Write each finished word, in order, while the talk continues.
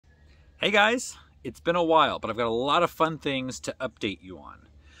Hey guys, it's been a while, but I've got a lot of fun things to update you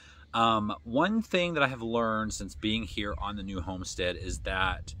on. One thing that I have learned since being here on the new homestead is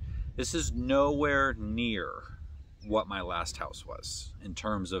that this is nowhere near what my last house was in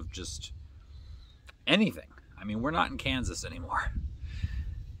terms of just anything. I mean, we're not in Kansas anymore.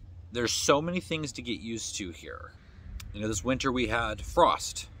 There's so many things to get used to here. You know, this winter we had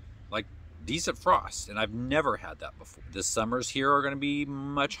frost, like decent frost, and I've never had that before. The summers here are going to be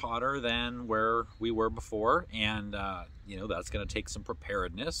much hotter than where we were before, and you know, that's going to take some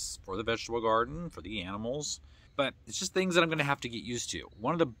preparedness for the vegetable garden, for the animals, but it's just things that I'm going to have to get used to.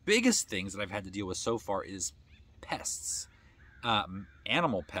 One of the biggest things that I've had to deal with so far is pests,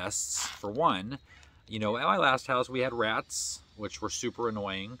 animal pests for one. You know, at my last house we had rats, which were super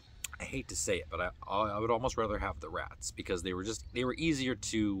annoying. I hate to say it, but I would almost rather have the rats because they were easier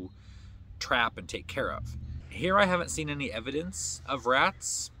to trap and take care of. Here I haven't seen any evidence of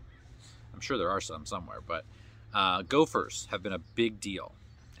rats. I'm sure there are some somewhere, but gophers have been a big deal,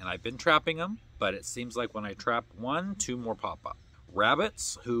 and I've been trapping them, but it seems like when I trap one, two more pop up.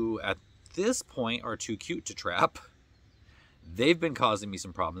 Rabbits, who at this point are too cute to trap, they've been causing me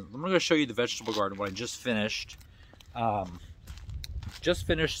some problems. I'm going to show you the vegetable garden, what I just finished. Just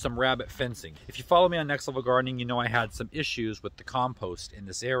finished some rabbit fencing. If you follow me on Next Level Gardening, you know I had some issues with the compost in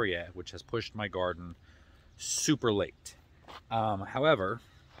this area, which has pushed my garden super late. However,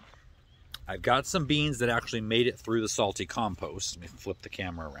 I've got some beans that actually made it through the salty compost. Let me flip the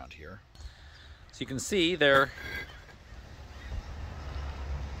camera around here. So you can see they're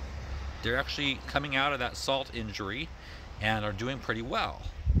actually coming out of that salt injury and are doing pretty well.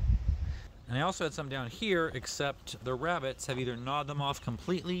 And I also had some down here, except the rabbits have either gnawed them off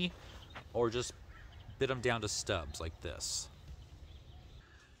completely or just bit them down to stubs like this.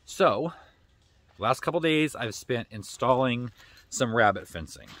 So, last couple days I've spent installing some rabbit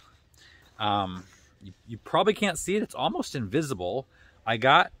fencing. You probably can't see it, it's almost invisible. I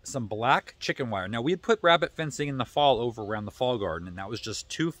got some black chicken wire. Now we had put rabbit fencing in the fall over around the fall garden, and that was just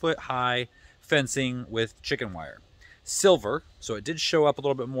 2-foot high fencing with chicken wire. Silver, so it did show up a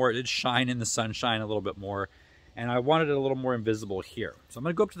little bit more, it did shine in the sunshine a little bit more, and I wanted it a little more invisible here. So I'm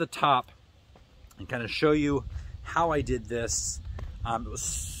going to go up to the top and kind of show you how I did this. It was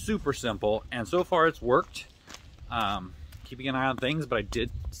super simple, and so far it's worked. Keeping an eye on things, but I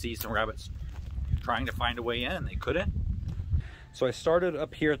did see some rabbits trying to find a way in and they couldn't. So I started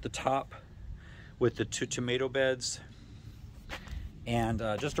up here at the top with the 2 tomato beds. And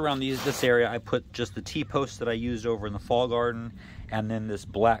just around this area, I put just the T-posts that I used over in the fall garden, and then this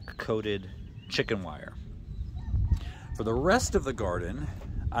black coated chicken wire. For the rest of the garden,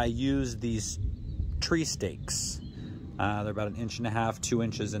 I used these tree stakes. They're about 1.5 inches, 2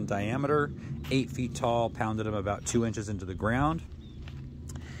 inches in diameter, 8 feet tall, pounded them about 2 inches into the ground.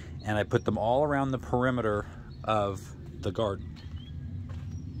 And I put them all around the perimeter of the garden.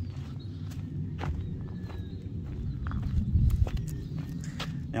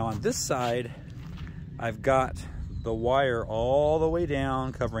 Now on this side, I've got the wire all the way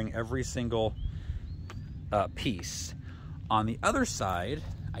down, covering every single piece. On the other side,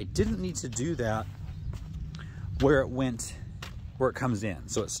 I didn't need to do that where it comes in.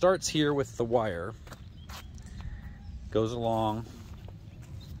 So it starts here with the wire, goes along,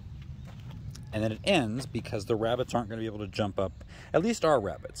 and then it ends because the rabbits aren't going to be able to jump up, at least our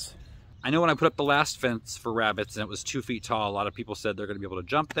rabbits. I know when I put up the last fence for rabbits and it was 2 feet tall, a lot of people said they're going to be able to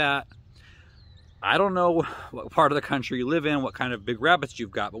jump that. I don't know what part of the country you live in, what kind of big rabbits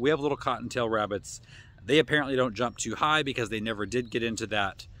you've got, but we have little cottontail rabbits. They apparently don't jump too high because they never did get into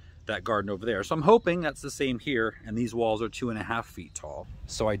that garden over there. So I'm hoping that's the same here, and these walls are 2.5 feet tall.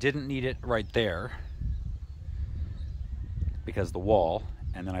 So I didn't need it right there because the wall,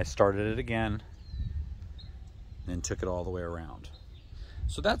 and then I started it again and then took it all the way around.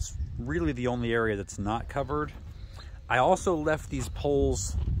 So that's really the only area that's not covered. I also left these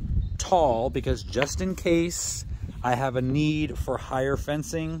poles tall because just in case I have a need for higher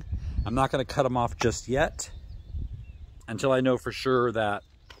fencing, I'm not going to cut them off just yet until I know for sure that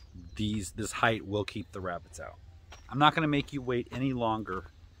this height will keep the rabbits out. I'm not going to make you wait any longer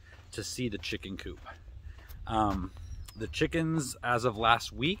to see the chicken coop. The chickens, as of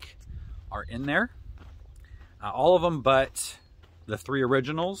last week, are in there. All of them but the 3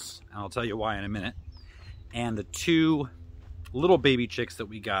 originals, and I'll tell you why in a minute, and the 2 little baby chicks that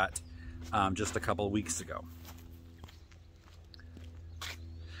we got just a couple of weeks ago.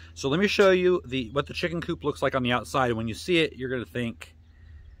 So let me show you what the chicken coop looks like on the outside, and when you see it, you're going to think,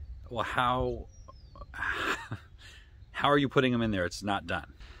 well, how are you putting them in there? It's not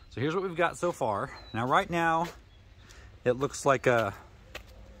done. So here's what we've got so far. Now right now, it looks like a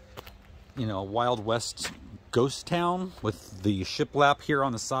you know, a Wild West ghost town with the shiplap here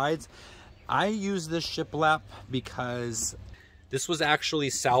on the sides. I use this shiplap because this was actually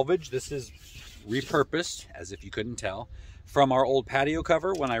salvaged. This is repurposed, as if you couldn't tell, from our old patio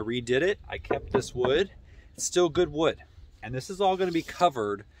cover. When I redid it, I kept this wood. It's still good wood. And this is all going to be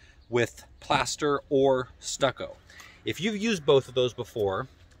covered with plaster or stucco. If you've used both of those before,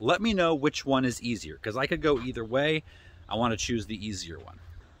 let me know which one is easier, because I could go either way. I want to choose the easier one.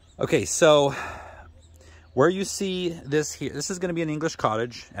 Okay, so where you see this here, this is going to be an English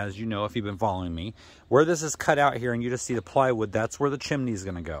cottage, as you know if you've been following me. Where this is cut out here and you just see the plywood, that's where the chimney is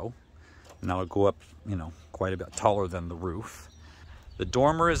going to go. And that'll go up, you know, quite a bit taller than the roof. The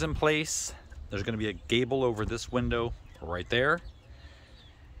dormer is in place. There's going to be a gable over this window right there.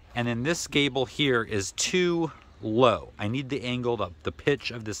 And then this gable here is too low. I need the angle, the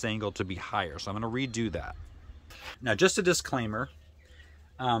pitch of this angle to be higher. So I'm going to redo that. Now, just a disclaimer.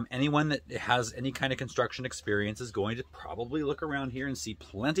 Anyone that has any kind of construction experience is going to probably look around here and see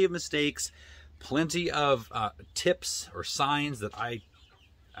plenty of mistakes, plenty of tips or signs that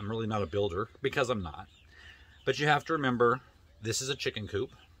I'm really not a builder, because I'm not. But you have to remember, this is a chicken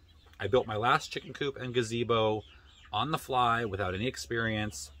coop. I built my last chicken coop and gazebo on the fly without any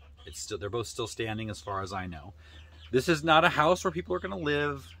experience. They're both still standing as far as I know. This is not a house where people are going to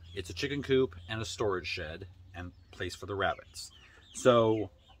live. It's a chicken coop and a storage shed and place for the rabbits.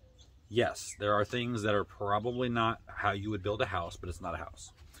 So yes, there are things that are probably not how you would build a house, but it's not a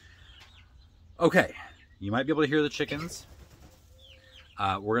house. Okay, you might be able to hear the chickens.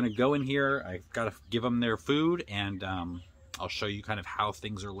 We're going to go in here. I've got to give them their food, and I'll show you kind of how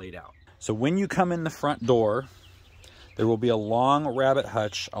things are laid out. So when you come in the front door, there will be a long rabbit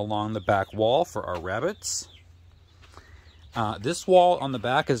hutch along the back wall for our rabbits. This wall on the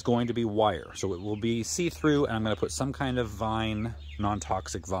back is going to be wire, so it will be see-through, and I'm going to put some kind of vine,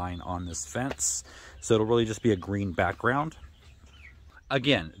 non-toxic vine, on this fence. So it'll really just be a green background.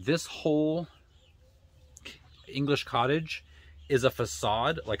 Again, this whole English cottage is a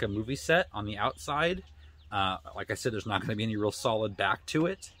facade, like a movie set on the outside. Like I said, there's not going to be any real solid back to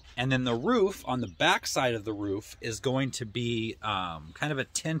it. And then the roof, on the back side of the roof, is going to be kind of a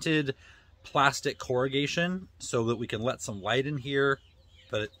tinted plastic corrugation so that we can let some light in here,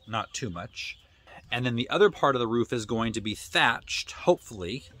 but not too much. And then the other part of the roof is going to be thatched,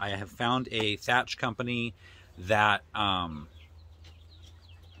 hopefully. I have found a thatch company that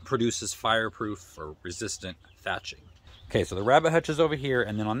produces fireproof or resistant thatching. Okay, so the rabbit hutch is over here,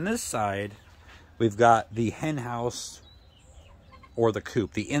 and then on this side, we've got the hen house or the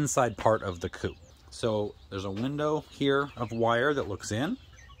coop, the inside part of the coop. So there's a window here of wire that looks in.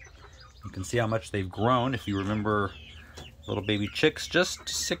 You can see how much they've grown if you remember little baby chicks just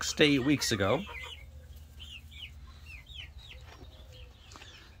 6 to 8 weeks ago.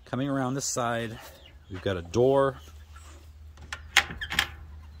 Coming around this side, we've got a door.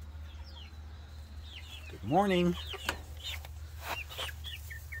 Good morning.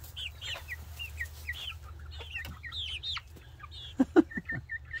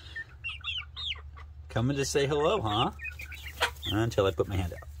 Coming to say hello, huh? Until I put my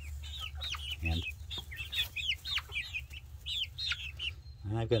hand out. And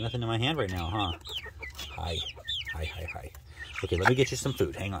I've got nothing in my hand right now, huh? Hi. Hi, hi, hi. Okay, let me get you some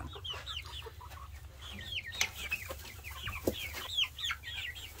food. Hang on.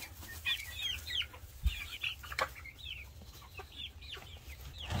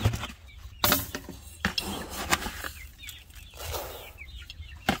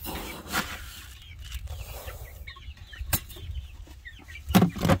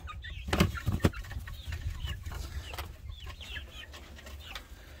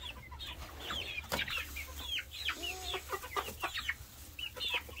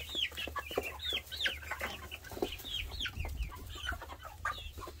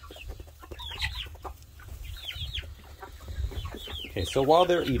 Okay, so while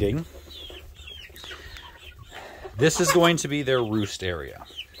they're eating, this is going to be their roost area.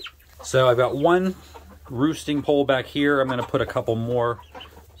 So I've got one roosting pole back here. I'm going to put a couple more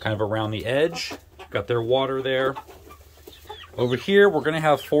kind of around the edge. Got their water there. Over here, we're going to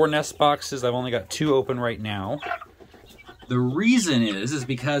have 4 nest boxes. I've only got 2 open right now. The reason is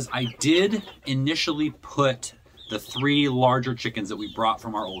because I did initially put the 3 larger chickens that we brought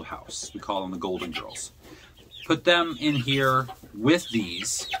from our old house. We call them the Golden Girls. Put them in here with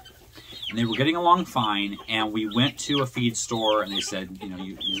these, and they were getting along fine, and we went to a feed store and they said, you know,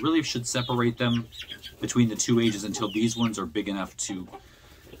 you really should separate them between the 2 ages until these ones are big enough to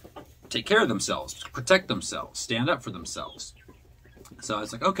take care of themselves, protect themselves, stand up for themselves. So I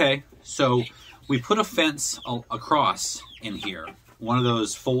was like, okay. So we put a fence across in here, one of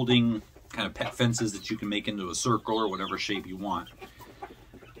those folding kind of pet fences that you can make into a circle or whatever shape you want.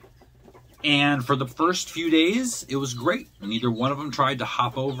 And for the first few days, it was great. Neither one of them tried to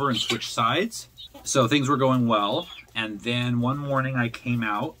hop over and switch sides. So things were going well. And then one morning I came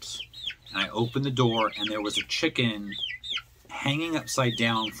out and I opened the door and there was a chicken hanging upside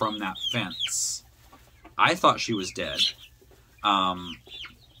down from that fence. I thought she was dead.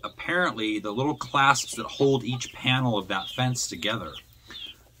 Apparently the little clasps that hold each panel of that fence together,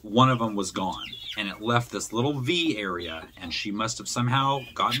 one of them was gone. And it left this little V area, and she must have somehow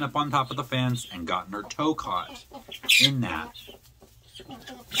gotten up on top of the fence and gotten her toe caught in that,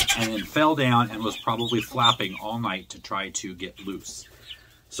 and then fell down and was probably flapping all night to try to get loose.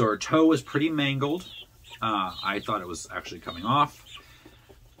 So her toe was pretty mangled. I thought it was actually coming off.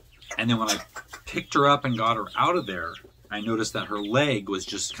 And then when I picked her up and got her out of there, I noticed that her leg was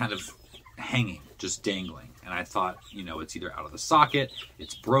just kind of hanging, just dangling. And I thought, you know, it's either out of the socket,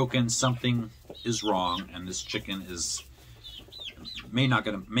 it's broken, something is wrong, and this chicken may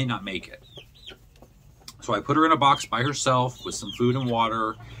not make it. So I put her in a box by herself with some food and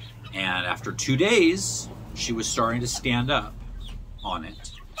water, and after 2 days, she was starting to stand up on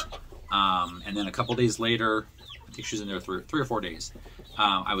it. And then a couple days later, I think she was in there three or 4 days,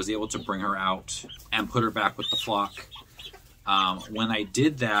 I was able to bring her out and put her back with the flock. When I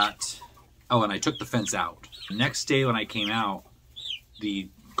did that, oh, and I took the fence out. The next day when I came out, the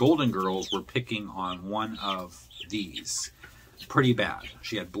golden girls were picking on one of these pretty bad.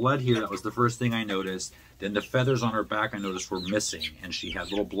 She had blood here. That was the first thing I noticed. Then the feathers on her back I noticed were missing, and she had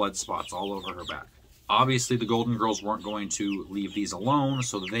little blood spots all over her back. Obviously, the golden girls weren't going to leave these alone,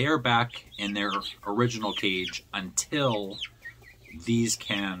 so they are back in their original cage until these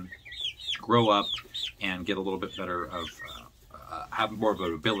can grow up and get a little bit better of, have more of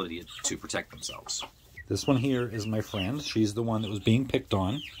an ability to protect themselves. This one here is my friend. She's the one that was being picked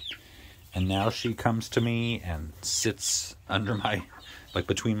on. And now she comes to me and sits under my, like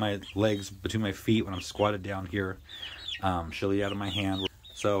between my legs, between my feet when I'm squatted down here. She'll eat out of my hand.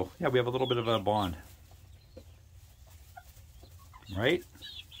 So yeah, we have a little bit of a bond. Right?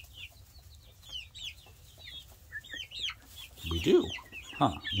 We do.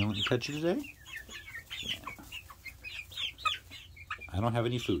 Huh, you want me to pet you today? Yeah. I don't have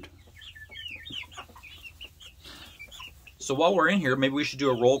any food. So while we're in here, maybe we should do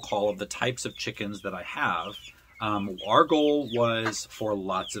a roll call of the types of chickens that I have. Our goal was for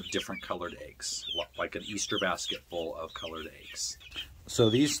lots of different colored eggs, like an Easter basket full of colored eggs. So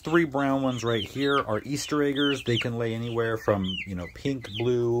these 3 brown ones right here are Easter eggers. They can lay anywhere from, you know, pink,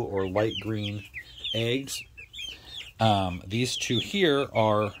 blue, or light green eggs. These 2 here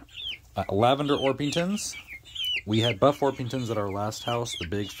are lavender Orpingtons. We had buff Orpingtons at our last house, the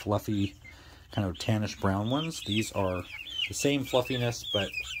big fluffy kind of tannish brown ones. These are the same fluffiness, but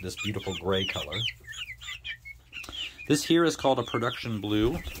this beautiful gray color. This here is called a production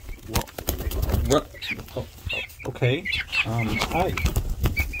blue. What? Oh, okay. Hi.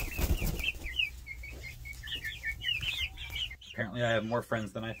 Apparently I have more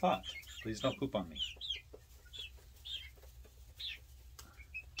friends than I thought. Please don't poop on me.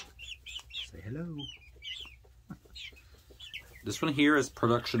 Say hello. This one here is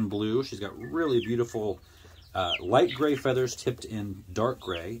production blue. She's got really beautiful light gray feathers tipped in dark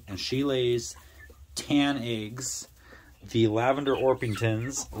gray, and she lays tan eggs. The lavender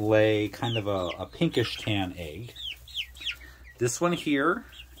Orpingtons lay kind of a pinkish tan egg. This one here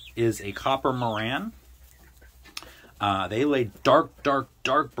is a copper Moran. They lay dark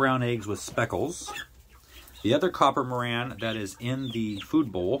brown eggs with speckles. The other copper Moran that is in the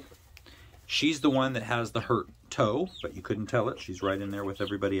food bowl, she's the one that has the hurt toe, but you couldn't tell it. She's right in there with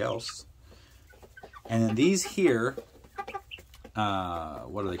everybody else. And then these here,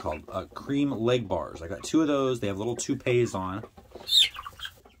 what are they called? Cream leg bars. I got 2 of those. They have little toupees on.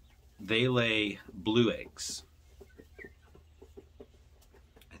 They lay blue eggs.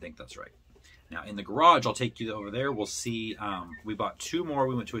 I think that's right. Now in the garage, I'll take you over there. We'll see. We bought 2 more.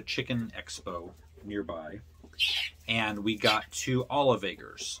 We went to a chicken expo nearby, and we got 2 olive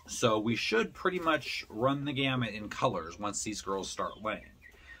eggers. So we should pretty much run the gamut in colors once these girls start laying.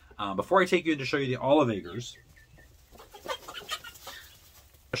 Before I take you in to show you the olive eggers,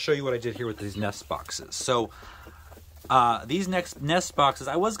 I'll show you what I did here with these nest boxes. So these nest boxes,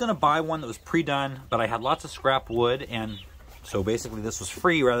 I was going to buy one that was pre-done, but I had lots of scrap wood, and so basically this was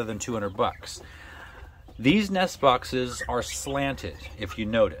free rather than $200. These nest boxes are slanted, if you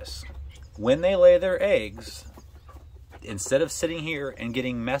notice. When they lay their eggs, instead of sitting here and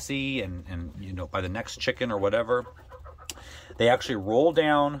getting messy and you know, by the next chicken or whatever, they actually roll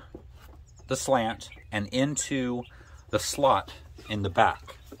down the slant and into the slot in the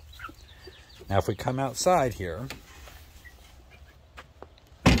back. Now if we come outside here,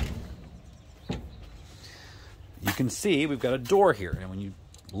 you can see we've got a door here. And when you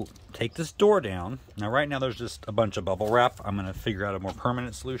take this door down, now right now there's just a bunch of bubble wrap. I'm going to figure out a more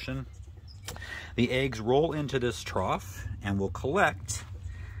permanent solution. The eggs roll into this trough and will collect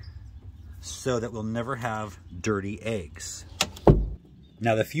so that we'll never have dirty eggs.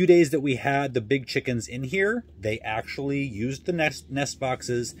 Now the few days that we had the big chickens in here, they actually used the nest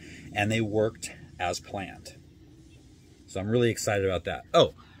boxes and they worked as planned. So I'm really excited about that.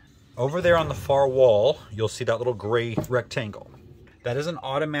 Oh, over there on the far wall, you'll see that little gray rectangle. That is an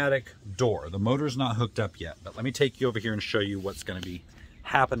automatic door. The motor's not hooked up yet, but let me take you over here and show you what's going to be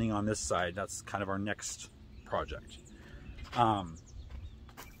happening on this side. That's kind of our next project. You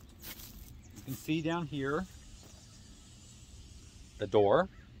can see down here the door,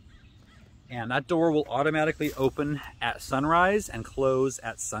 and that door will automatically open at sunrise and close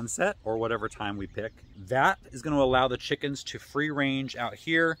at sunset or whatever time we pick. That is going to allow the chickens to free range out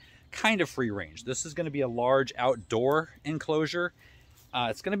here, kind of free range. This is going to be a large outdoor enclosure.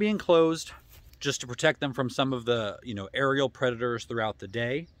 It's going to be enclosed just to protect them from some of the, aerial predators throughout the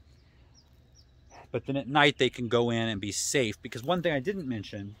day. But then at night they can go in and be safe, because one thing I didn't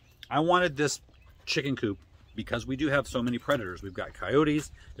mention, I wanted this chicken coop because we do have so many predators. We've got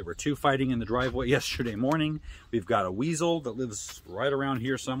coyotes. There were 2 fighting in the driveway yesterday morning. We've got a weasel that lives right around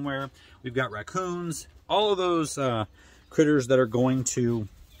here somewhere. We've got raccoons, all of those critters that are going to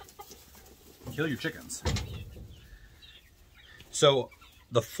kill your chickens. So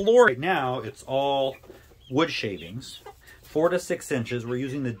the floor right now, it's all wood shavings, 4 to 6 inches. We're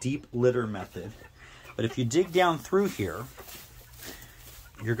using the deep litter method. But if you dig down through here,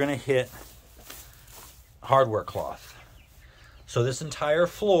 you're going to hit hardware cloth. So this entire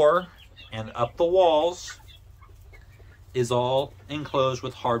floor and up the walls is all enclosed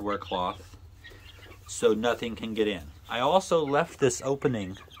with hardware cloth, so nothing can get in. I also left this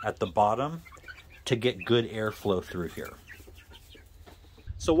opening at the bottom to get good airflow through here.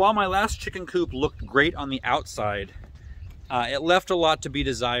 So while my last chicken coop looked great on the outside, it left a lot to be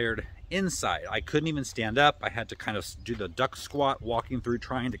desired inside. I couldn't even stand up. I had to kind of do the duck squat walking through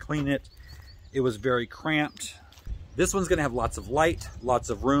trying to clean it. It was very cramped. This one's gonna have lots of light, lots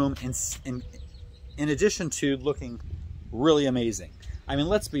of room, in addition to looking really amazing. I mean,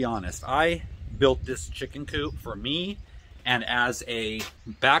 let's be honest. I built this chicken coop for me and as a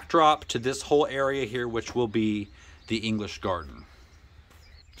backdrop to this whole area here, which will be the English garden.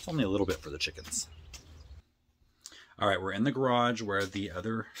 It's only a little bit for the chickens. All right, we're in the garage where the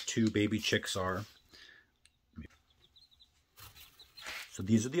other 2 baby chicks are. So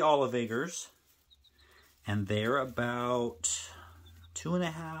these are the olive eggers, and they're about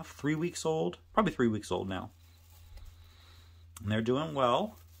 2.5, 3 weeks old, probably 3 weeks old now. And they're doing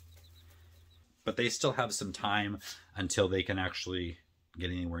well, but they still have some time until they can actually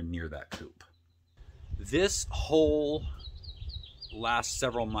get anywhere near that coop. This whole last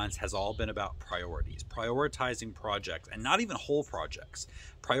several months has all been about priorities, prioritizing projects, and not even whole projects,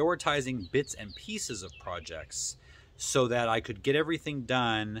 prioritizing bits and pieces of projects so that I could get everything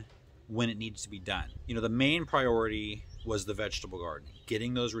done when it needs to be done. The main priority was the vegetable garden,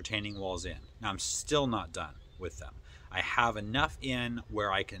 getting those retaining walls in. Now I'm still not done with them. I have enough in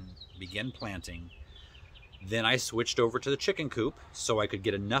where I can begin planting. Then I switched over to the chicken coop so I could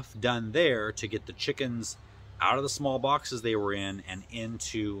get enough done there to get the chickens out of the small boxes they were in and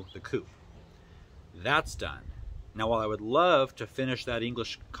into the coop. That's done. Now, while I would love to finish that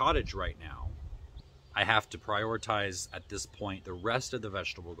English cottage right now, I have to prioritize at this point the rest of the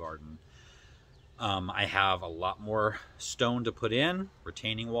vegetable garden. I have a lot more stone to put in,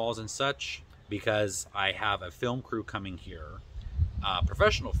 retaining walls and such, because I have a film crew coming here,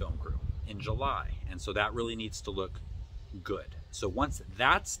 professional film crew, in July. And so that really needs to look good. So once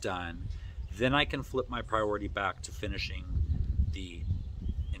that's done, then I can flip my priority back to finishing the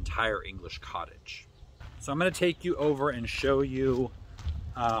entire English cottage. So I'm going to take you over and show you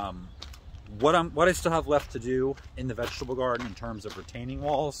what I still have left to do in the vegetable garden in terms of retaining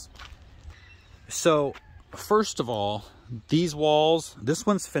walls. So first of all, these walls, this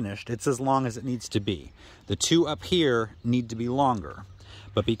one's finished. It's as long as it needs to be. The 2 up here need to be longer.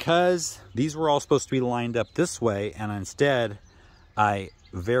 But because these were all supposed to be lined up this way, and instead I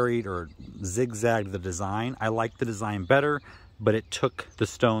varied or zigzagged the design, I liked the design better, but it took the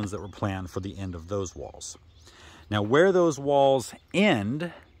stones that were planned for the end of those walls. Now where those walls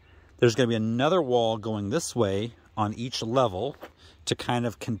end, there's going to be another wall going this way on each level to kind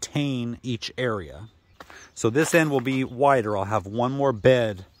of contain each area. So this end will be wider. I'll have one more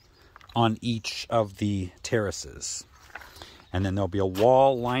bed on each of the terraces. And then there'll be a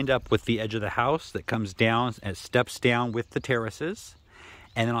wall lined up with the edge of the house that comes down and steps down with the terraces.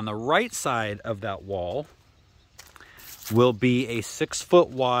 And then on the right side of that wall will be a 6-foot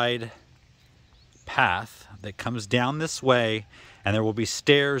wide path that comes down this way, and there will be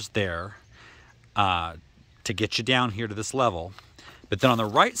stairs there to get you down here to this level. But then on the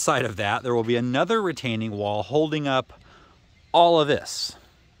right side of that, there will be another retaining wall holding up all of this.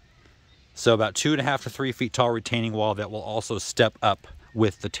 So about 2.5 to 3 feet tall retaining wall that will also step up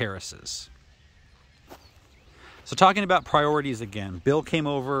with the terraces. So talking about priorities again, Bill came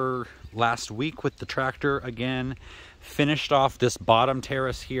over last week with the tractor again, finished off this bottom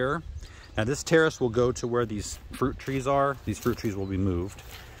terrace here. Now this terrace will go to where these fruit trees are. These fruit trees will be moved,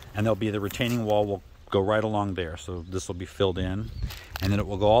 and there'll be the retaining wall will go right along there. So this will be filled in, and then it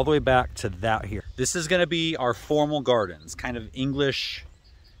will go all the way back to that here. This is going to be our formal gardens, kind of English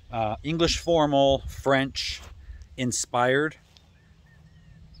formal, French inspired.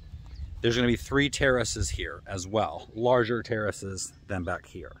 There's going to be 3 terraces here as well, larger terraces than back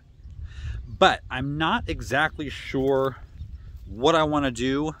here. But I'm not exactly sure what I want to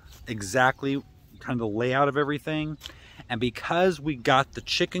do exactly, kind of the layout of everything. And because we got the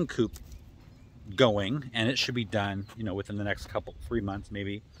chicken coop going, and it should be done, you know, within the next 3 months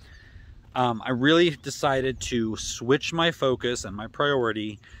maybe, I really decided to switch my focus and my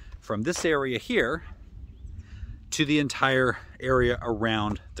priority from this area here to the entire area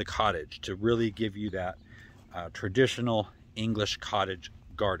around the cottage to really give you that traditional English cottage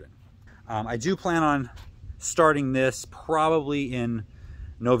garden. I do plan on starting this probably in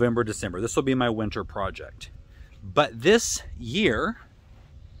November, December. This will be my winter project. But this year,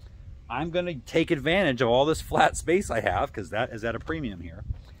 I'm going to take advantage of all this flat space I have, because that is at a premium here.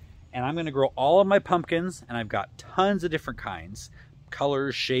 And I'm going to grow all of my pumpkins, and I've got tons of different kinds,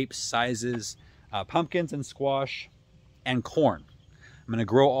 colors, shapes, sizes, pumpkins and squash and corn. I'm going to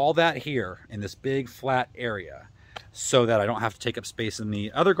grow all that here in this big flat area so that I don't have to take up space in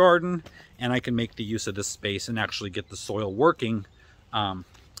the other garden, and I can make the use of this space and actually get the soil working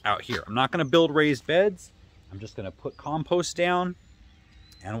out here. I'm not going to build raised beds. I'm just going to put compost down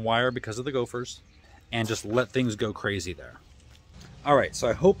and wire because of the gophers and just let things go crazy there. All right, so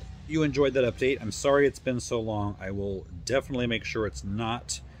I hope you enjoyed that update. I'm sorry it's been so long. I will definitely make sure it's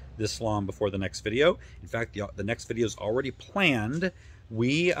not this long before the next video. In fact, the next video is already planned.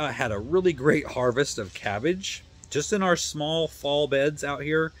 We had a really great harvest of cabbage just in our small fall beds out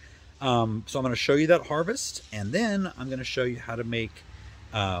here. So I'm going to show you that harvest, and then I'm going to show you how to make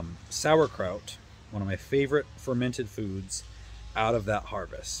sauerkraut, one of my favorite fermented foods, out of that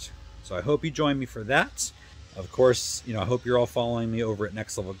harvest. So I hope you join me for that. Of course, you know, I hope you're all following me over at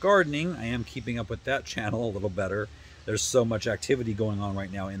Next Level Gardening. I am keeping up with that channel a little better. There's so much activity going on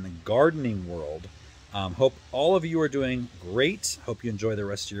right now in the gardening world. Hope all of you are doing great. Hope you enjoy the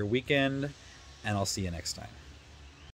rest of your weekend, and I'll see you next time.